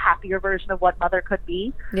a happier version of what Mother could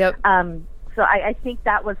be. Yep. So I think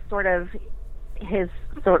that was sort of his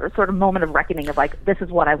sort of moment of reckoning of like, this is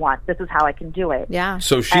what I want. This is how I can do it. Yeah.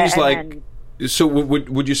 So she's so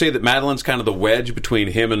would you say that Madeline's kind of the wedge between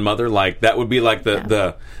him and Mother? Like, that would be like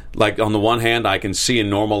the like, on the one hand, I can see a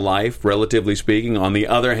normal life, relatively speaking. On the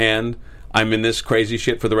other hand, I'm in this crazy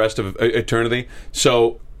shit for the rest of eternity.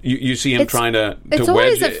 So you see him trying to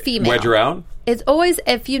wedge her out? It's always,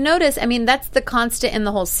 if you notice, I mean, that's the constant in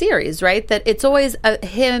the whole series, right? That it's always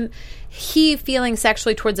he feeling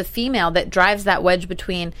sexually towards a female that drives that wedge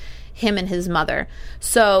between him and his mother.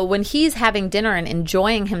 So when he's having dinner and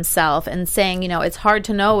enjoying himself and saying, you know, it's hard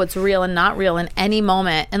to know what's real and not real in any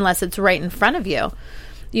moment unless it's right in front of you.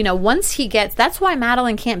 You know, once he gets, that's why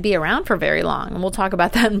Madeline can't be around for very long. And we'll talk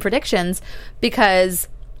about that in predictions, because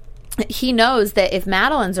he knows that if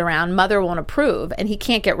Madeline's around, Mother won't approve, and he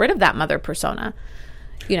can't get rid of that Mother persona.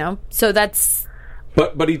 You know, so that's...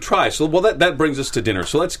 But he tries. So that brings us to dinner.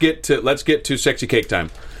 So let's get to sexy cake time.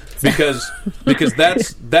 Because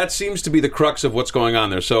that seems to be the crux of what's going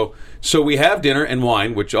on there. So we have dinner and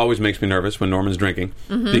wine, which always makes me nervous when Norman's drinking,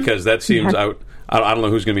 because that seems I don't know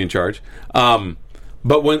who's going to be in charge.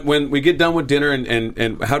 But when we get done with dinner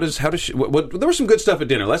and how does she, there was some good stuff at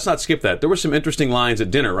dinner. Let's not skip that. There were some interesting lines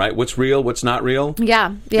at dinner, right? What's real, what's not real? Yeah.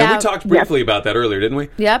 And we talked briefly about that earlier, didn't we?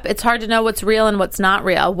 Yep. It's hard to know what's real and what's not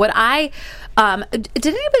real. Did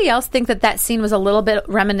anybody else think that scene was a little bit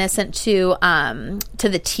reminiscent to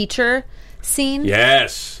the teacher scene?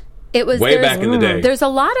 Yes. It was way back in the day. There's a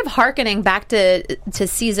lot of hearkening back to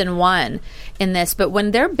season 1 in this, but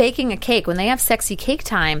when they're baking a cake, when they have sexy cake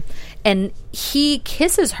time, and he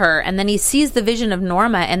kisses her, and then he sees the vision of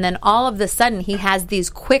Norma, and then all of a sudden he has these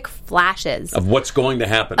quick flashes of what's going to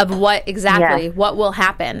happen, of what will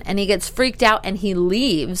happen, and he gets freaked out and he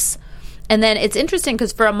leaves. And then it's interesting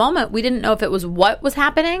because for a moment we didn't know if it was what was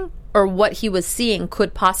happening or what he was seeing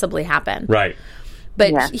could possibly happen. Right.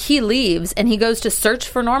 But he leaves and he goes to search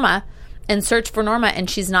for Norma, and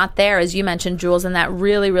she's not there, as you mentioned, Jules, in that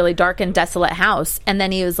really, really dark and desolate house. And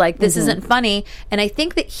then he was like, this isn't funny. And I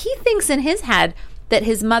think that he thinks in his head that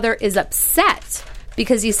his mother is upset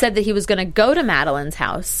because he said that he was going to go to Madeline's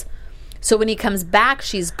house. So when he comes back,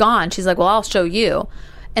 she's gone. She's like, well, I'll show you.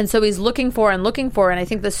 And so he's looking for her, and I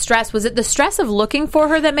think was it the stress of looking for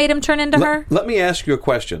her that made him turn into her? Let me ask you a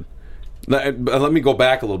question. Let me go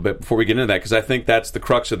back a little bit before we get into that, because I think that's the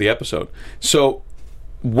crux of the episode. So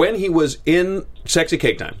when he was in sexy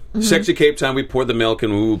cake time, sexy cake time, we poured the milk,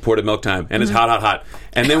 and we poured the milk time, and it's hot,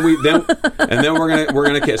 and then we're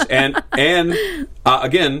gonna kiss, and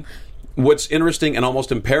again, what's interesting and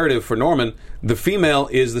almost imperative for Norman, the female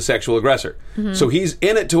is the sexual aggressor. So he's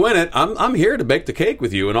in it to win it. I'm here to bake the cake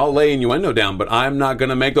with you, and I'll lay innuendo down, but I'm not going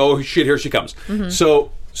to make, oh shit, here she comes.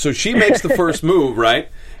 So she makes the first move, right?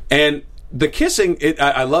 And the kissing,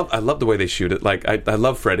 I love the way they shoot it. Like I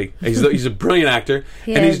love Freddie. He's a brilliant actor,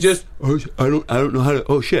 and he's just, I don't know how to.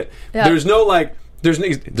 Oh shit. Yeah. There's no like. There's no.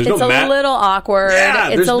 It's a little awkward. Yeah,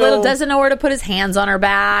 it's a little. Doesn't know where to put his hands on her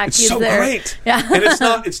back. It's so great. Yeah. And it's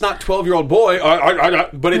not 12-year-old boy.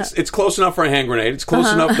 But it's close enough for a hand grenade. It's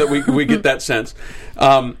close enough that we get that sense.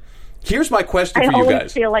 Here's my question for you guys. I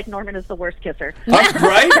always feel like Norman is the worst kisser.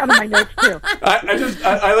 Right? Down in my notes too.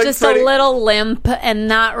 I like just Freddie. A little limp and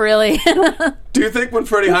not really. Do you think when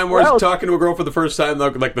Freddie Highmore is talking to a girl for the first time,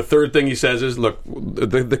 like the third thing he says is, "Look,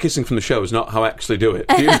 the kissing from the show is not how I actually do it."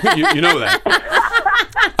 You know that.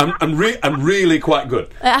 I'm really quite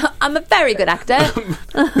good. I'm a very good actor.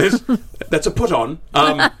 That's a put on.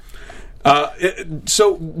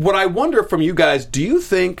 So what I wonder from you guys, do you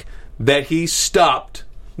think that he stopped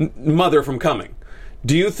Mother from coming?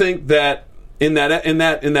 Do you think that in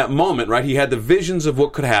that moment, right, he had the visions of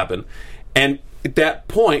what could happen, and at that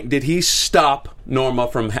point, did he stop Norma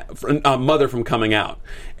from Mother from coming out?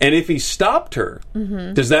 And if he stopped her,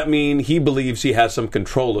 does that mean he believes he has some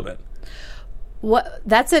control of it?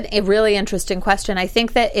 That's a really interesting question. I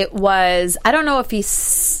think that it was. I don't know if he.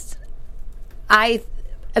 I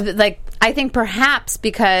think perhaps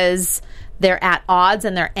because they're at odds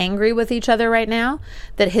and they're angry with each other right now,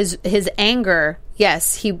 that his anger,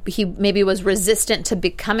 yes, he maybe was resistant to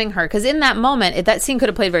becoming her. Because in that moment, that scene could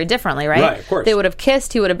have played very differently, right? Right, of course. They would have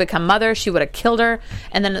kissed, he would have become Mother, she would have killed her,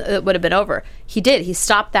 and then it would have been over. He did. He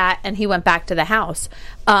stopped that, and he went back to the house.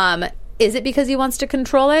 Is it because he wants to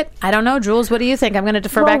control it? I don't know. Jules, what do you think? I'm going to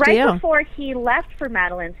defer back to you. Right before he left for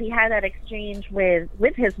Madeline's, he had that exchange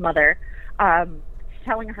with his mother,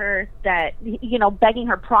 telling her that, begging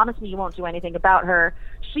her, promise me you won't do anything about her.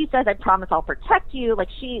 She says, I promise I'll protect you. Like,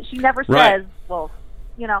 she never says, well,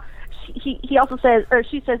 he also says, or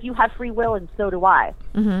she says, you have free will and so do I.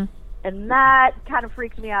 And that kind of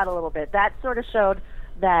freaked me out a little bit. That sort of showed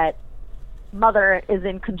that Mother is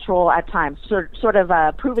in control at times, sort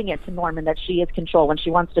of proving it to Norman that she is control when she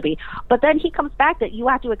wants to be. But then he comes back that you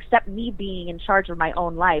have to accept me being in charge of my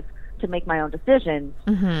own life to make my own decisions.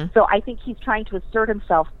 So I think he's trying to assert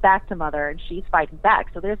himself back to Mother, and she's fighting back.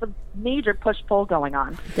 So there's a major push-pull going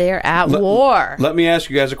on. They're at war. Let me ask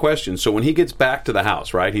you guys a question. So when he gets back to the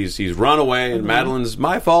house, right, he's run away, and Madeline's,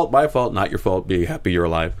 my fault, not your fault, be happy you're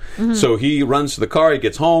alive. So he runs to the car, he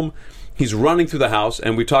gets home, he's running through the house,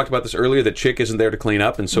 and we talked about this earlier, that Chick isn't there to clean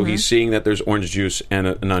up, and so he's seeing that there's orange juice and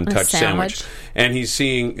an untouched sandwich. And he's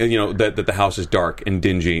seeing, that the house is dark and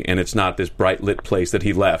dingy, and it's not this bright lit place that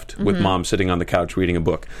he left with Mom sitting on the couch reading a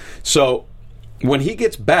book. So when he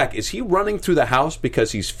gets back, is he running through the house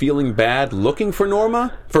because he's feeling bad, looking for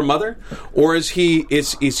Mother? Or is he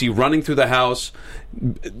running through the house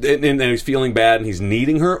and he's feeling bad and he's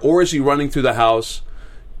needing her? Or is he running through the house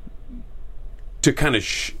to kind of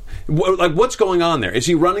like, what's going on there? Is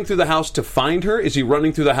he running through the house to find her? Is he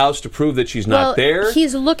running through the house to prove that she's not there?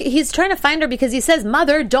 He's trying to find her because he says,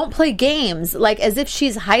 "Mother, don't play games," like as if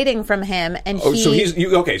she's hiding from him. And so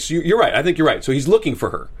you're right. I think you're right. So he's looking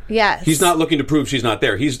for her. Yes, he's not looking to prove she's not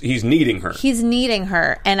there. He's needing her. He's needing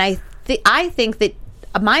her, and I think that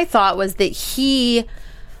my thought was that he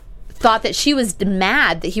thought that she was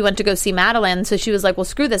mad that he went to go see Madeline, so she was like, "Well,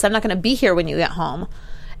 screw this. I'm not going to be here when you get home."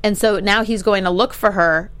 And so now he's going to look for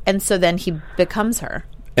her, and so then he becomes her.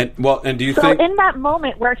 And do you think... think... So in that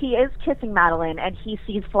moment where he is kissing Madeline and he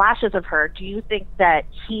sees flashes of her, do you think that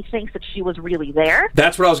he thinks that she was really there?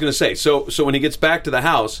 That's what I was going to say. So when he gets back to the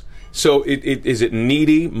house, so is it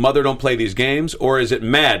needy, Mother, don't play these games? Or is it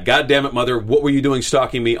mad, God damn it, Mother, what were you doing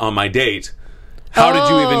stalking me on my date? How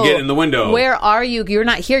did you even get in the window? Where are you? You're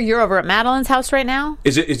not here. You're over at Madeline's house right now? Do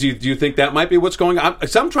you think that might be what's going on?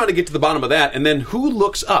 I'm trying to get to the bottom of that. And then who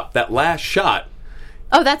looks up? That last shot.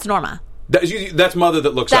 Oh, that's Norma. That's Mother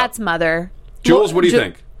that looks up. That's Mother. Jules, what do you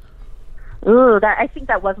think? Ooh, I think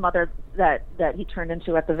that was Mother that he turned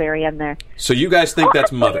into at the very end there. So you guys think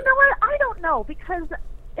that's Mother? You know what? I don't know, because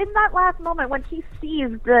in that last moment when he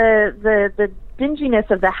sees the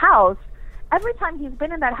dinginess of the house, every time he's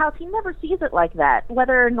been in that house, he never sees it like that.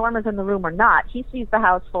 Whether Norma's in the room or not, he sees the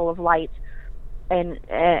house full of light and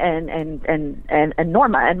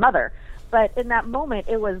Norma and Mother. But in that moment,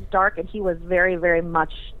 it was dark, and he was very, very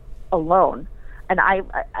much alone. And I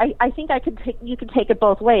think you could take it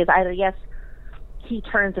both ways. Either yes, he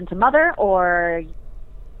turns into Mother, or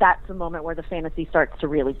that's the moment where the fantasy starts to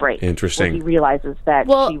really break. Interesting. Where he realizes that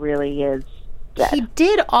she really is dead. He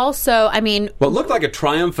did also. It looked like a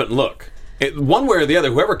triumphant look. One way or the other,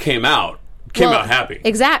 whoever came out happy.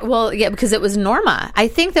 Exactly. Well, yeah, because it was Norma. I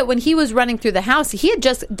think that when he was running through the house, he'd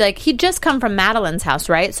just come from Madeline's house,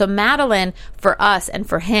 right? So Madeline, for us and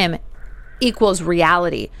for him, equals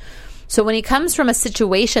reality. So when he comes from a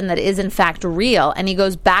situation that is in fact real, and he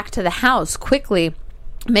goes back to the house quickly,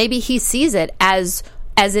 maybe he sees it as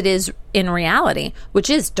it is in reality, which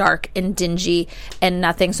is dark and dingy and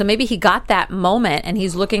nothing. So maybe he got that moment and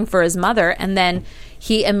he's looking for his mother, and then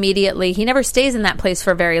he never stays in that place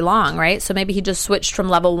for very long, right? So maybe he just switched from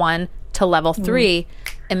level 1 to level 3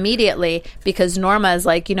 immediately, because Norma is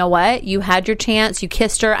like, you know what? You had your chance. You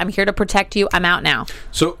kissed her. I'm here to protect you. I'm out now.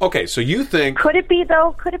 So you think... Could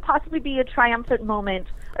it possibly be a triumphant moment,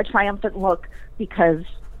 a triumphant look, because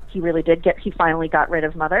he finally got rid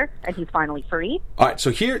of Mother, and he's finally free? All right,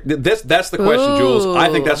 so that's the question, Jules. I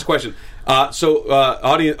think that's the question.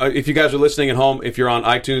 Audience, if you guys are listening at home, if you're on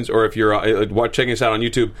iTunes or if you're checking us out on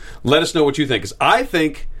YouTube, let us know what you think. Because I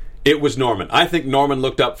think it was Norman. I think Norman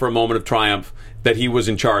looked up for a moment of triumph that he was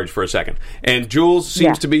in charge for a second. And Jules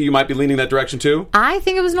seems to be, you might be leaning that direction too? I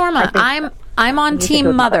think it was Norma. I'm on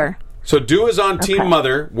Team Mother. So Du'a's on Team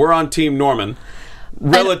Mother. We're on Team Norman.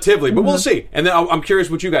 Relatively, but we'll see. And then I'm curious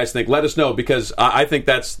what you guys think. Let us know, because I think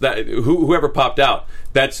whoever popped out,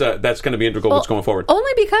 that's going to be integral what's going forward.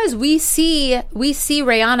 Only because we see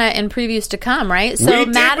Rihanna in previews to come, right? So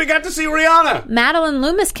we got to see Rihanna. Madeline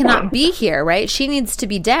Loomis cannot be here, right? She needs to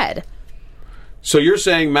be dead. So you're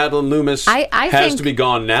saying Madeline Loomis has to be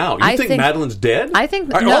gone now? You think Madeline's dead? I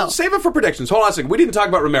think right, no. Well, save it for predictions. Hold on a second. We didn't talk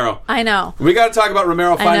about Romero. I know. We got to talk about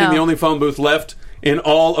Romero finding the only phone booth left in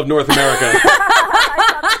all of North America.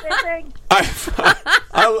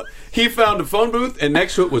 He found a phone booth, and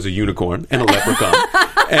next to it was a unicorn and a leprechaun.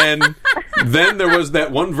 And then there was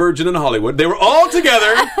that one virgin in Hollywood. They were all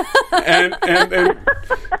together, and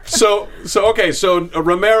so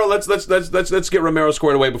Romero. Let's get Romero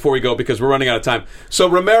squared away before we go, because we're running out of time. So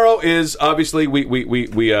Romero is obviously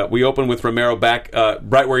we open with Romero back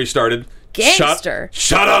right where he started. Gangster.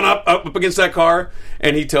 Shot on up against that car,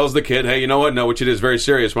 and he tells the kid, hey, you know what? No, what you did is very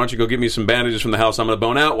serious. Why don't you go get me some bandages from the house? I'm going to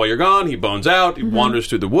bone out while you're gone. He bones out. He wanders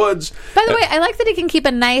through the woods. By the way, I like that he can keep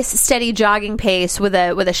a nice, steady jogging pace with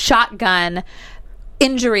a shotgun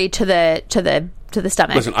injury to the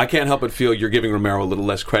stomach. Listen, I can't help but feel you're giving Romero a little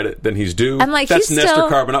less credit than he's due. I'm like, that's he's Nestor still,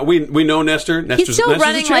 Carbonell. We know Nestor. He's still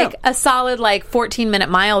running like a solid 14-minute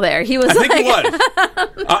mile there. He was. I think he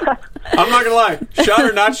was. I'm not gonna lie. Shot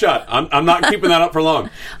or not shot, I'm not keeping that up for long.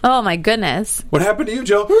 Oh my goodness! What happened to you,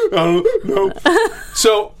 Joe? I don't know.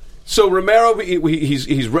 So Romero,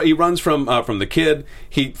 he runs from the kid.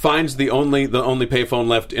 He finds the only payphone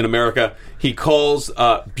left in America. He calls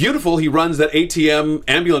beautiful. He runs that ATM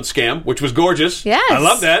ambulance scam, which was gorgeous. Yes, I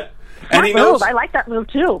love that. And he knows. I like that move,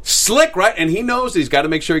 too. Slick, right? And he knows he's got to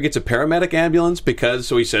make sure he gets a paramedic ambulance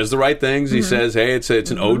so he says the right things. He says, hey, it's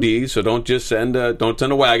an OD, so don't just send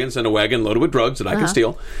a wagon. Send a wagon loaded with drugs that I can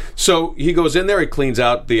steal. So he goes in there, he cleans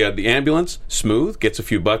out the ambulance, smooth, gets a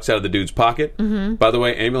few bucks out of the dude's pocket. By the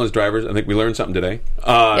way, ambulance drivers, I think we learned something today.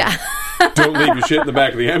 Don't leave your shit in the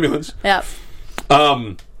back of the ambulance. Yep.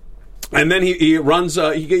 And then he runs.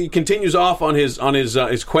 He continues off on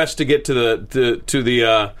his quest to get to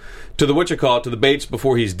the Bates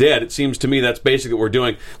before he's dead. It seems to me that's basically what we're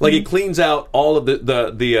doing. Like he cleans out all of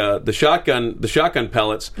the shotgun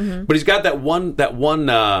pellets, but he's got that one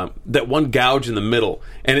gouge in the middle,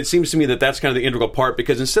 and it seems to me that's kind of the integral part,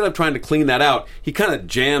 because instead of trying to clean that out, he kind of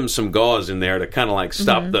jams some gauze in there to kind of like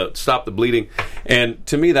stop the bleeding. And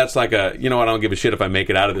to me, that's like I don't give a shit if I make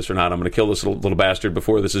it out of this or not. I'm going to kill this little bastard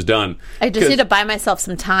before this is done. I just need to buy myself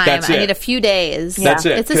some time. I need a few days. That's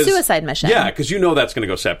it. It's a suicide mission. Yeah, because that's going to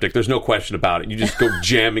go septic. There's no question about it. You just go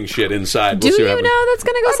jamming shit inside. Do you know that's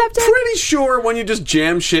going to go septic? I'm pretty sure when you just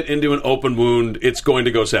jam shit into an open wound, it's going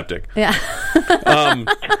to go septic. Yeah.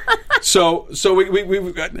 So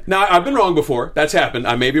we now I've been wrong before. That's happened.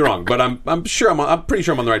 I may be wrong, but I'm pretty sure I'm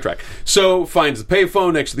on the right track. So finds the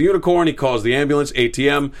payphone next to the unicorn. He calls the ambulance,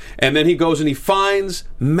 ATM, and then he goes and he finds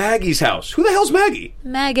Maggie's house. Who the hell's Maggie?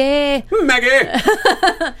 Maggie.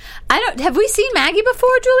 Have we seen Maggie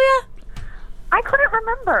before, Julia? I couldn't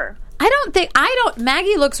remember.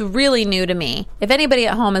 Maggie looks really new to me. If anybody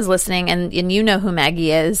at home is listening and you know who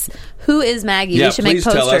Maggie is, who is Maggie? Yeah, we should make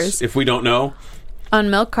posters. Tell us if we don't know. On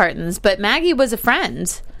milk cartons. But Maggie was a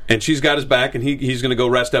friend. And she's got his back, and he's going to go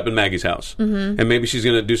rest up in Maggie's house. And maybe she's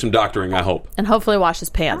going to do some doctoring, I hope. And hopefully wash his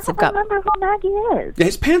pants. I don't remember who Maggie is.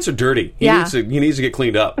 His pants are dirty. He needs to get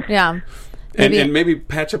cleaned up. Yeah. And maybe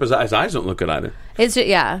patch up his eyes. His eyes don't look good either. It's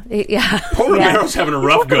yeah. Poor Romero's having a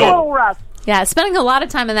rough go. So rough. Yeah, spending a lot of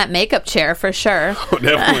time in that makeup chair for sure. Oh,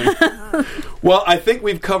 definitely. Well, I think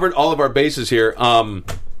we've covered all of our bases here. Should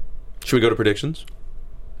we go to predictions?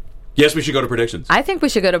 Yes, we should go to predictions. I think we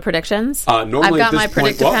should go to predictions. Normally I've got my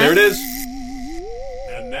predictor pen. There it is.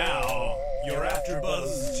 And now, your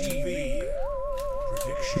AfterBuzz TV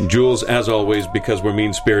predictions. Jules, as always, because we're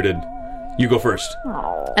mean-spirited, you go first.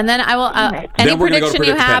 And then I will. Any prediction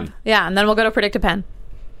you have, and then we'll go to predict a pen.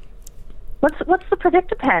 What's the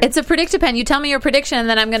predict a pen? It's a predict a pen. You tell me your prediction, and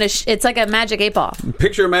then I'm gonna. It's like a magic 8-ball.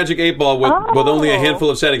 Picture a magic 8-ball with only a handful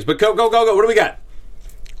of settings. But go! What do we got?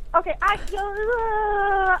 Okay, I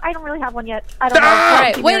don't really have one yet. I don't know. All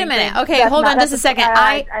right, wait a minute. Okay, hold on just a second.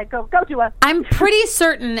 Go Du'a. I'm pretty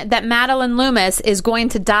certain that Madeline Loomis is going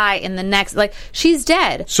to die in the next. She's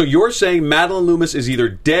dead. So you're saying Madeline Loomis is either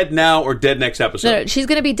dead now or dead next episode? No, she's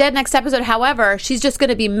going to be dead next episode. However, she's just going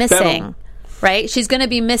to be missing. Right? She's going to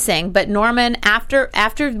be missing. But Norman, after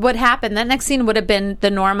what happened, that next scene would have been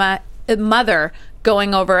the Norma mother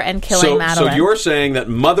going over and killing Madeline. So you're saying that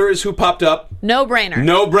Mother is who popped up? No brainer.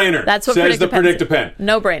 No brainer. That's what says the Predict-A-Pen.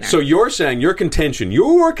 No brainer. So you're saying your contention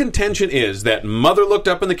is that Mother looked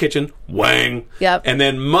up in the kitchen, whang, and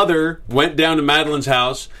then Mother went down to Madeline's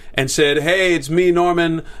house and said, hey, it's me,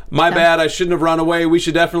 Norman. My bad. I shouldn't have run away. We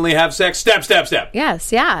should definitely have sex. Step.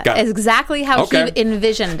 Yes, yeah. It's exactly how he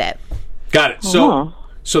envisioned it. Got it.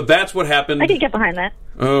 So that's what happened. I can get behind that.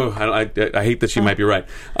 Oh, I hate that she might be right.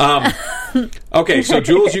 Okay, so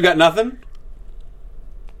Jules, you got nothing?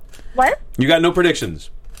 What? You got no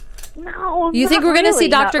predictions? No. You think we're going to see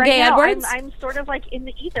Dr. Gay Edwards? I'm sort of like in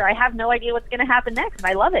the ether. I have no idea what's going to happen next, and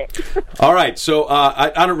I love it. All right, so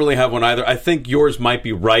I don't really have one either. I think yours might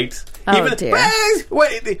be right. Oh, dear.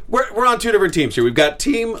 Wait, we're on two different teams here. We've got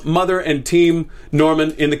Team Mother and Team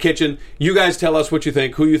Norman in the kitchen. You guys tell us what you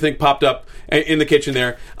think, who you think popped up in the kitchen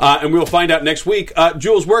there, and we'll find out next week.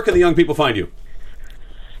 Jules, where can the young people find you?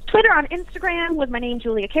 Twitter, on Instagram with my name,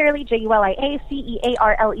 Julia Cearley,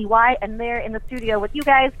 JuliaCearley, and there in the studio with you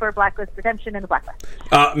guys for Blacklist Redemption and the Blacklist.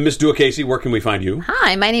 Miss Du'a Kaissi, where can we find you?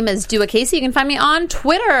 Hi, my name is Du'a Kaissi. You can find me on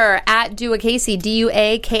Twitter at Du'a Kaissi,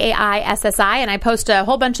 DuaKaissi, and I post a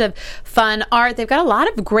whole bunch of fun art. They've got a lot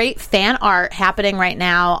of great fan art happening right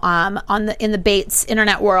now in the Bates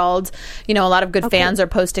internet world. You know, a lot of good fans are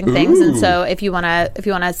posting things, and so if you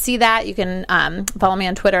wanna see that, you can follow me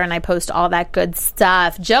on Twitter, and I post all that good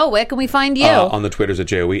stuff. Joe, where can we find you? On the Twitters at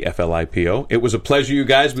JOEFLIPO. It was a pleasure, you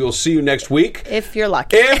guys. We will see you next week. If you're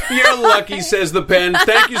lucky. If you're lucky, says the pen.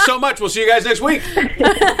 Thank you so much. We'll see you guys next week.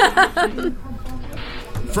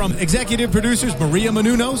 From executive producers Maria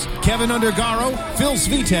Menounos, Kevin Undergaro, Phil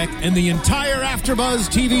Svitek, and the entire AfterBuzz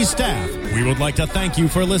TV staff, we would like to thank you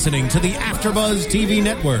for listening to the AfterBuzz TV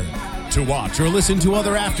network. To watch or listen to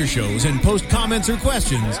other after shows and post comments or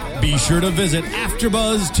questions, be sure to visit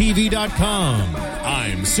AfterBuzzTV.com.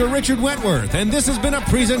 I'm Sir Richard Wentworth, and this has been a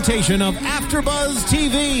presentation of AfterBuzz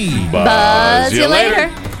TV. Buzz you later.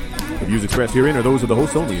 The views expressed herein are those of the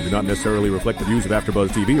hosts only and do not necessarily reflect the views of AfterBuzz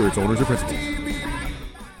TV or its owners or principals.